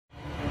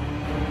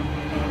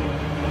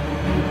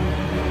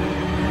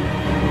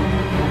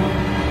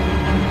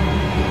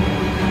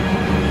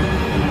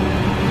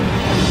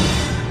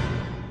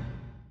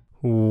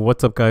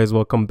What's up guys,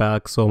 welcome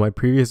back. So my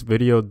previous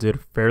video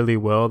did fairly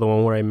well, the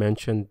one where I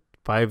mentioned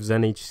 5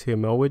 Xen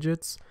HTML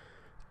widgets.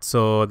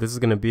 So this is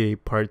going to be a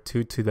part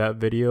 2 to that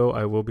video.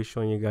 I will be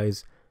showing you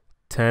guys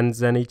 10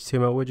 Xen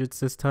HTML widgets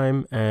this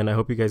time, and I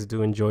hope you guys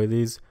do enjoy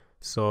these.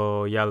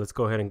 So yeah, let's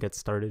go ahead and get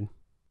started.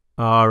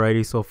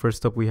 Alrighty, so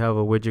first up we have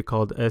a widget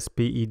called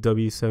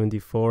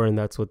SBEW74, and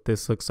that's what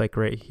this looks like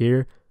right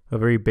here. A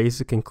very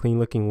basic and clean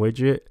looking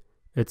widget.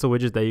 It's a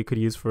widget that you could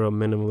use for a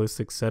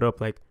minimalistic setup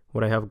like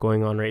what I have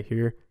going on right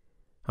here.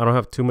 I don't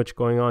have too much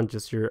going on,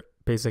 just your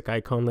basic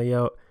icon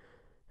layout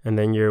and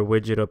then your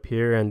widget up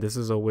here. And this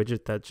is a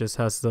widget that just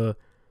has the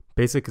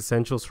basic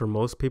essentials for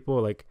most people.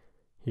 Like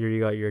here you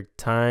got your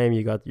time,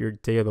 you got your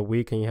day of the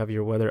week, and you have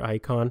your weather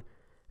icon.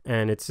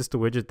 And it's just a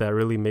widget that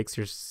really makes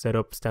your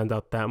setup stand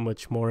out that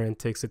much more and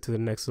takes it to the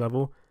next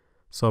level.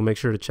 So make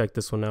sure to check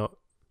this one out.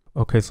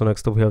 Okay, so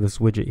next up we have this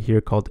widget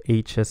here called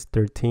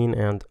HS13,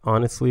 and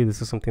honestly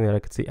this is something that I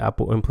could see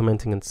Apple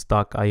implementing in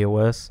stock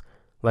iOS.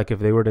 Like if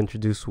they were to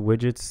introduce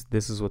widgets,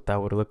 this is what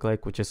that would look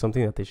like, which is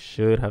something that they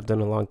should have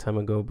done a long time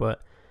ago.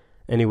 But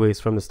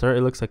anyways, from the start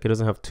it looks like it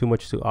doesn't have too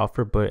much to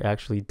offer, but it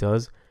actually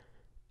does.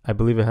 I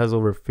believe it has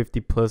over 50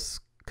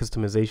 plus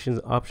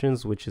customization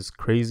options, which is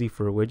crazy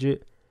for a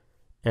widget.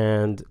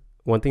 And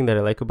one thing that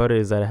I like about it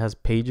is that it has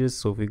pages.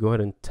 So if we go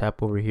ahead and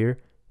tap over here,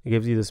 it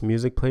gives you this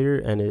music player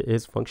and it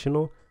is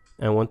functional.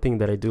 And one thing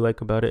that I do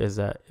like about it is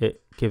that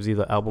it gives you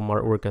the album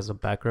artwork as a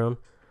background.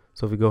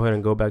 So if we go ahead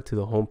and go back to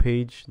the home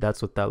page,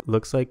 that's what that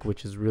looks like,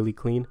 which is really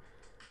clean.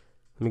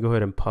 Let me go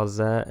ahead and pause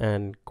that.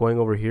 And going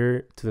over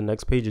here to the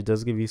next page, it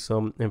does give you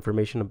some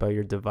information about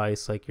your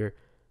device, like your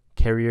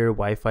carrier,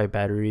 Wi-Fi,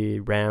 battery,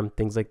 RAM,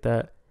 things like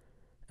that.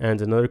 And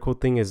another cool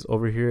thing is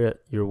over here at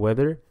your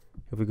weather.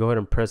 If we go ahead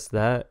and press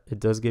that, it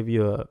does give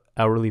you a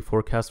hourly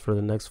forecast for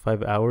the next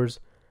 5 hours.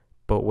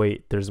 But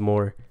wait, there's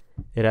more.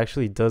 It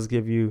actually does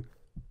give you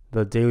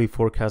the daily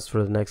forecast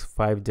for the next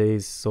 5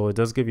 days. So it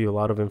does give you a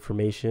lot of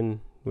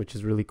information, which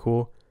is really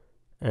cool.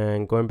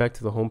 And going back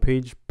to the home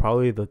page,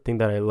 probably the thing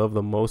that I love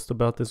the most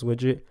about this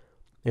widget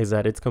is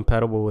that it's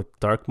compatible with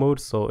dark mode.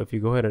 So if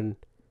you go ahead and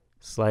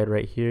slide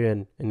right here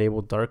and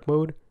enable dark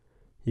mode,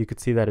 you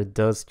could see that it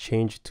does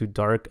change to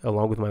dark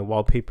along with my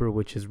wallpaper,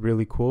 which is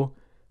really cool.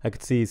 I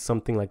could see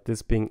something like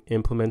this being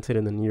implemented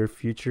in the near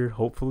future,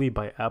 hopefully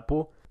by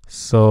Apple.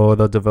 So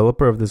the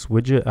developer of this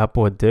widget,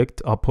 Apple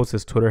Addict, I'll post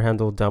his Twitter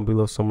handle down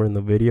below somewhere in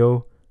the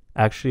video,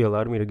 actually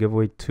allowed me to give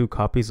away 2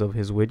 copies of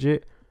his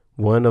widget,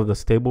 one of the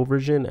stable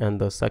version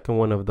and the second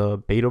one of the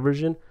beta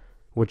version,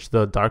 which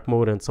the dark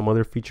mode and some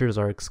other features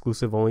are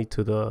exclusive only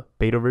to the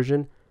beta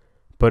version.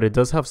 But it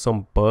does have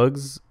some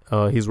bugs.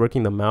 He's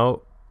working them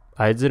out.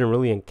 I didn't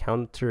really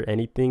encounter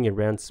anything. It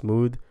ran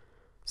smooth.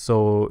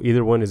 So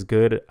either one is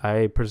good.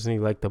 I personally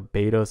like the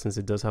beta since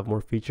it does have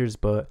more features,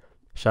 but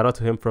shout out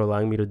to him for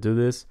allowing me to do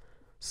this.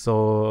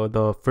 So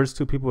the first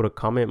 2 people to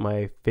comment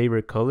my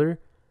favorite color,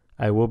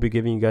 I will be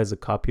giving you guys a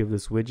copy of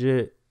this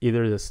widget,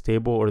 either the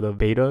stable or the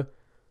beta.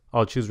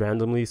 I'll choose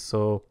randomly,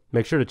 so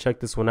make sure to check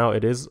this one out.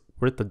 It is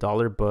worth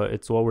 $1, but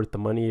it's well worth the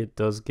money. It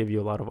does give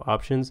you a lot of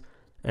options,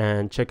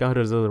 and check out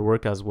his other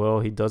work as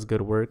well. He does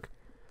good work.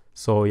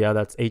 So yeah,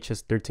 that's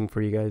HS13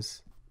 for you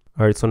guys.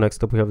 Alright, so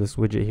next up we have this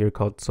widget here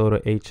called Soda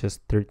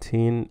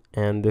HS13,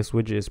 and this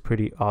widget is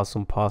pretty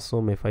awesome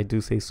possum, if I do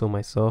say so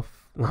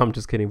myself. No, I'm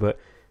just kidding, but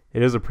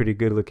it is a pretty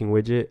good looking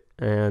widget,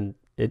 and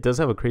it does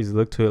have a crazy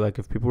look to it. Like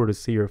if people were to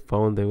see your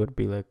phone, they would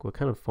be like, what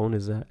kind of phone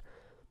is that?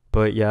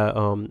 But yeah,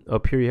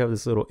 up here you have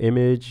this little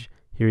image.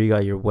 Here you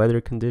got your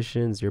weather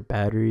conditions, your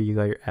battery, you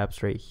got your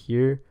apps right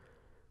here,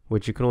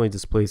 which you can only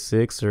display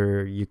 6,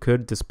 or you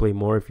could display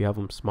more if you have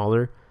them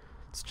smaller.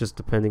 It's just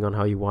depending on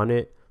how you want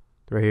it.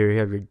 Right here you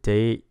have your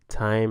date,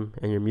 time,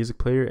 and your music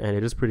player, and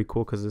it is pretty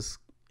cool because this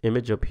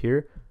image up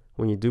here,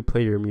 when you do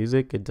play your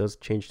music, it does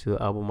change to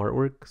the album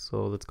artwork.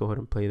 So let's go ahead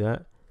and play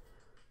that.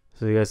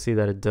 So you guys see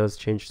that it does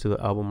change to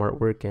the album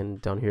artwork, and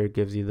down here it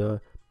gives you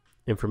the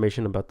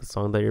information about the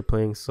song that you're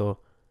playing. So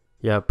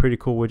yeah, pretty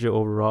cool widget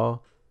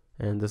overall,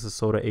 and this is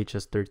Soda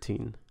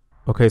HS13.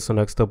 Okay, so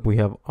next up we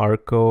have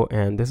Arco,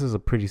 and this is a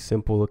pretty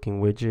simple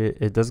looking widget.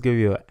 It does give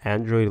you an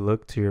Android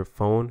look to your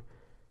phone,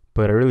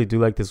 but I really do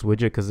like this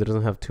widget because it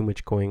doesn't have too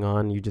much going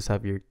on. You just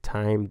have your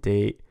time,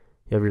 date,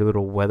 you have your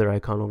little weather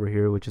icon over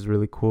here, which is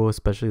really cool,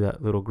 especially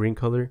that little green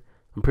color.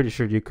 I'm pretty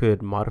sure you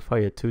could modify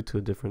it too to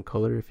a different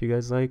color if you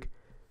guys like.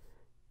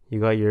 You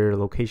got your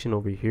location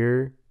over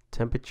here,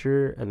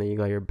 temperature, and then you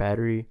got your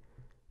battery.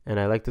 And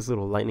I like this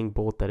little lightning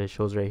bolt that it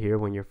shows right here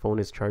when your phone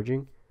is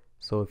charging.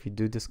 So if you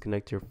do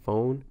disconnect your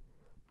phone,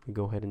 you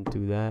go ahead and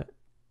do that,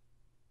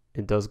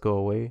 it does go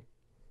away.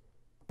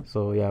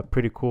 So yeah,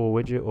 pretty cool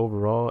widget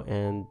overall,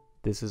 and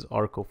this is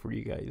Arco for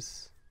you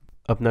guys.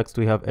 Up next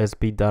we have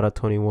SB Data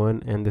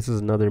 21, and this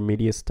is another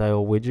media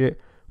style widget,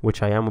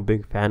 which I am a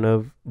big fan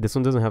of. This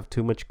one doesn't have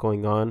too much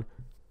going on.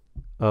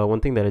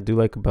 One thing that I do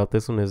like about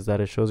this one is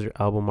that it shows your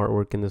album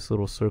artwork in this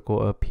little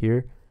circle up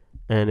here.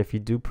 And if you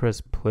do press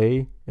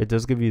play, it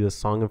does give you the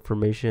song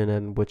information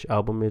and which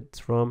album it's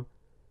from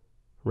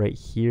right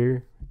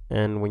here.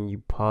 And when you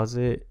pause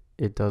it,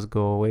 it does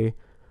go away.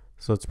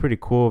 So it's pretty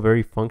cool,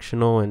 very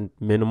functional and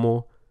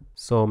minimal.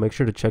 So make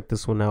sure to check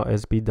this one out,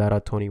 SB Data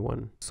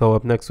 21. So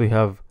up next we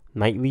have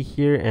Nightly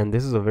here, and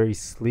this is a very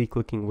sleek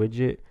looking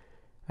widget.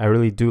 I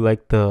really do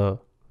like the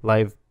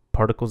live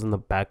particles in the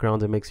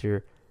background. It makes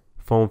your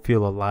phone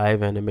feel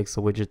alive and it makes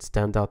the widget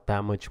stand out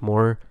that much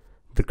more.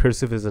 The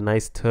cursive is a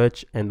nice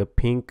touch, and the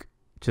pink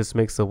just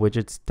makes the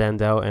widget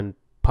stand out and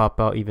pop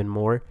out even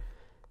more.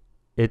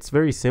 It's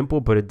very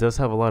simple, but it does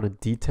have a lot of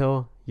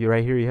detail.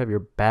 Right here you have your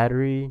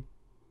battery,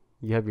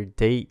 you have your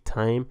date,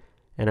 time,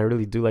 and I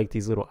really do like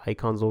these little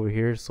icons over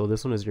here. So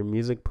this one is your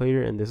music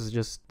player, and this is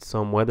just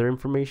some weather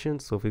information.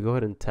 So if we go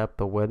ahead and tap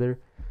the weather,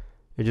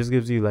 it just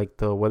gives you like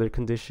the weather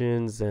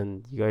conditions,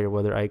 and you got your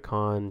weather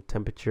icon,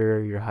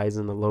 temperature, your highs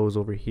and the lows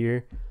over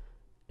here.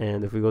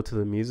 And if we go to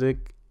the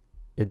music,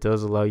 it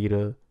does allow you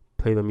to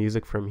play the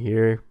music from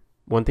here.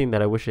 One thing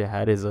that I wish it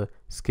had is a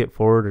skip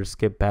forward or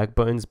skip back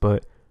buttons,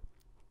 but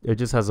it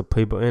just has a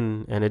play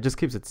button, and it just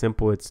keeps it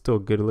simple. It's still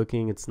good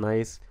looking, it's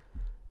nice,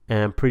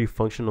 and pretty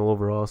functional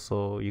overall.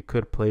 So you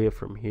could play it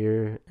from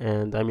here.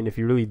 And I mean, if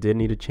you really did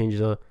need to change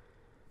the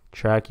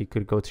track, you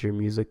could go to your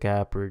music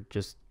app or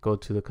just go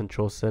to the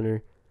control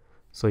center.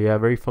 So yeah,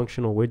 very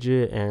functional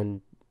widget,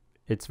 and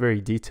it's very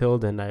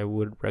detailed, and I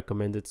would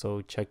recommend it.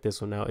 So check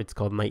this one out. It's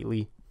called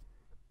Nightly.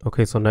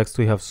 Okay, so next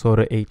we have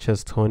Soda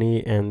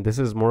HS20, and this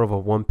is more of a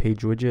one-page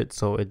widget,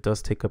 so it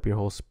does take up your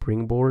whole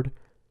springboard.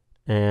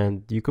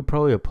 And you could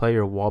probably apply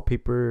your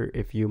wallpaper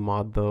if you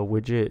mod the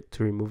widget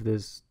to remove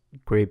this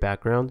gray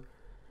background.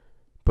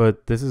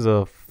 But this is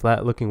a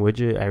flat looking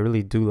widget. I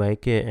really do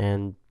like it,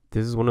 and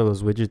this is one of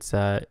those widgets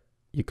that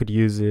you could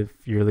use if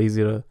you're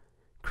lazy to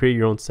create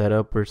your own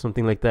setup or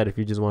something like that. If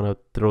you just want to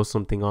throw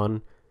something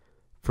on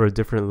for a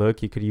different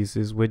look, you could use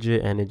this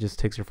widget, and it just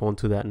takes your phone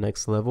to that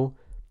next level.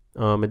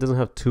 It doesn't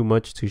have too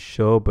much to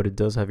show, but it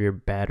does have your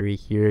battery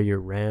here, your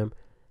RAM,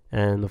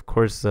 and of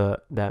course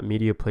that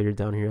media player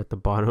down here at the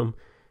bottom,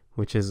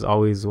 which is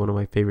always one of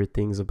my favorite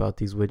things about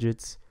these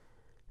widgets.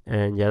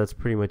 And yeah, that's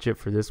pretty much it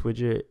for this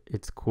widget.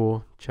 It's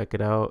cool, check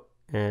it out,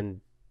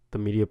 and the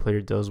media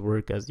player does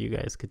work, as you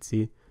guys could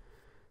see.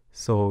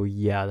 So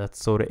yeah,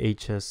 that's Soda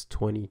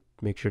HS20.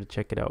 Make sure to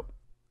check it out.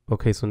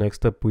 Okay, so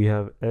next up we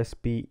have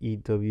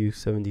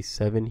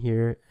SBEW77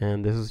 here,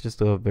 and this is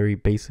just a very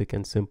basic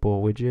and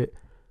simple widget.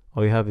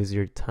 All you have is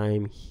your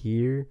time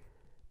here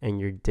and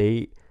your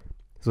date.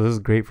 So this is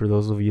great for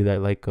those of you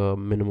that like a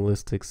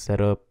minimalistic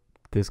setup.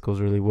 This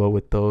goes really well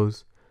with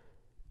those.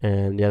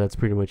 And yeah, that's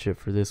pretty much it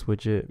for this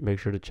widget. Make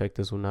sure to check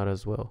this one out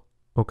as well.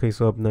 Okay,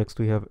 so up next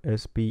we have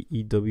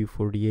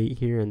SBEW48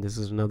 here, and this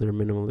is another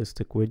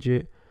minimalistic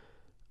widget.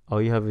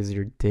 All you have is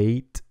your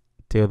date,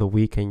 day of the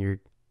week, and your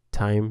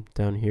time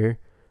down here.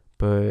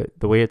 But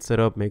the way it's set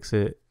up makes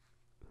it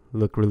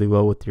look really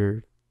well with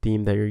your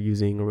theme that you're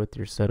using or with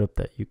your setup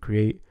that you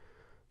create.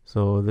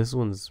 So this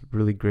one's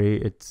really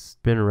great. It's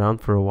been around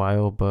for a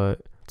while,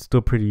 but it's still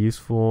pretty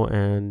useful,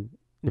 and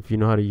if you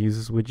know how to use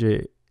this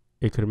widget,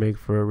 it could make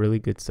for a really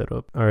good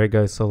setup. Alright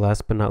guys, so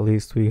last but not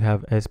least we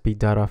have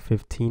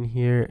SB.15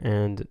 here,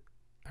 and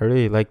I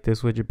really like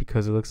this widget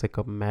because it looks like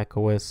a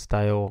macOS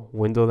style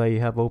window that you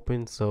have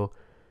open. So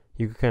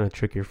you can kind of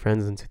trick your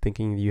friends into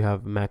thinking you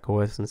have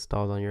macOS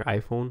installed on your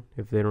iPhone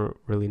if they don't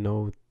really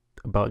know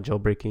about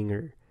jailbreaking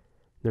or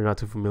they're not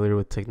too familiar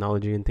with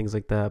technology and things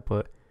like that.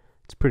 But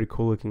it's a pretty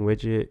cool looking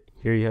widget.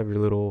 Here you have your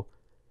little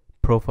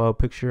profile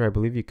picture. I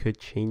believe you could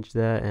change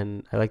that,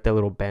 and I like that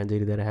little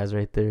band-aid that it has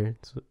right there.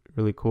 It's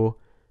really cool.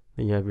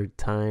 Then you have your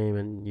time,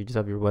 and you just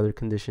have your weather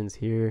conditions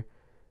here,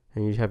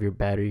 and you have your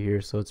battery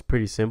here. So it's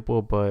pretty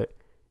simple, but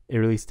it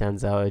really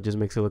stands out. It just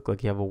makes it look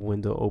like you have a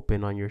window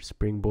open on your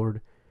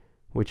springboard,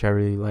 which I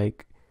really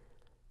like.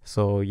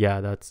 So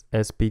yeah, that's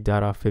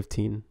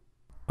SB.15.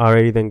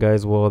 Alrighty then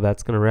guys, well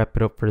that's gonna wrap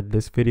it up for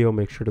this video.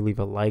 Make sure to leave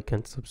a like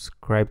and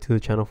subscribe to the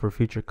channel for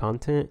future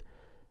content.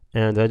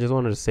 And I just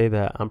wanted to say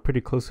that I'm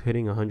pretty close to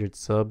hitting 100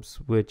 subs,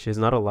 which is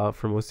not a lot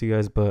for most of you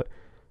guys, but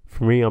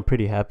for me, I'm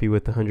pretty happy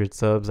with 100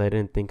 subs. I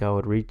didn't think I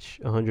would reach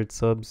 100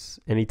 subs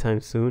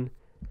anytime soon.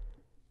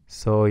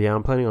 So yeah,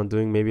 I'm planning on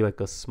doing maybe like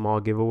a small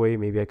giveaway.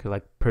 Maybe I could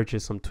like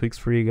purchase some tweaks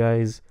for you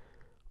guys,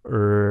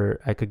 or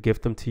I could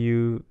gift them to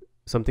you,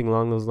 something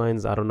along those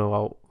lines. I don't know,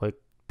 I'll like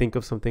think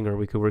of something, or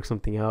we could work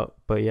something out.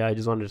 But yeah, I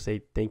just wanted to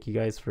say thank you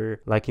guys for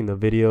liking the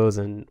videos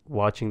and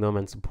watching them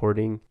and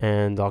supporting,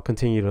 and I'll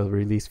continue to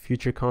release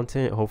future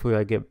content. Hopefully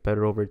I get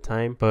better over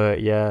time.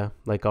 But yeah,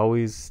 like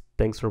always,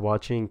 thanks for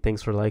watching,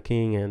 thanks for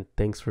liking, and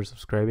thanks for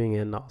subscribing,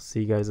 and I'll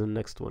see you guys in the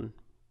next one.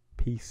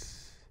 Peace.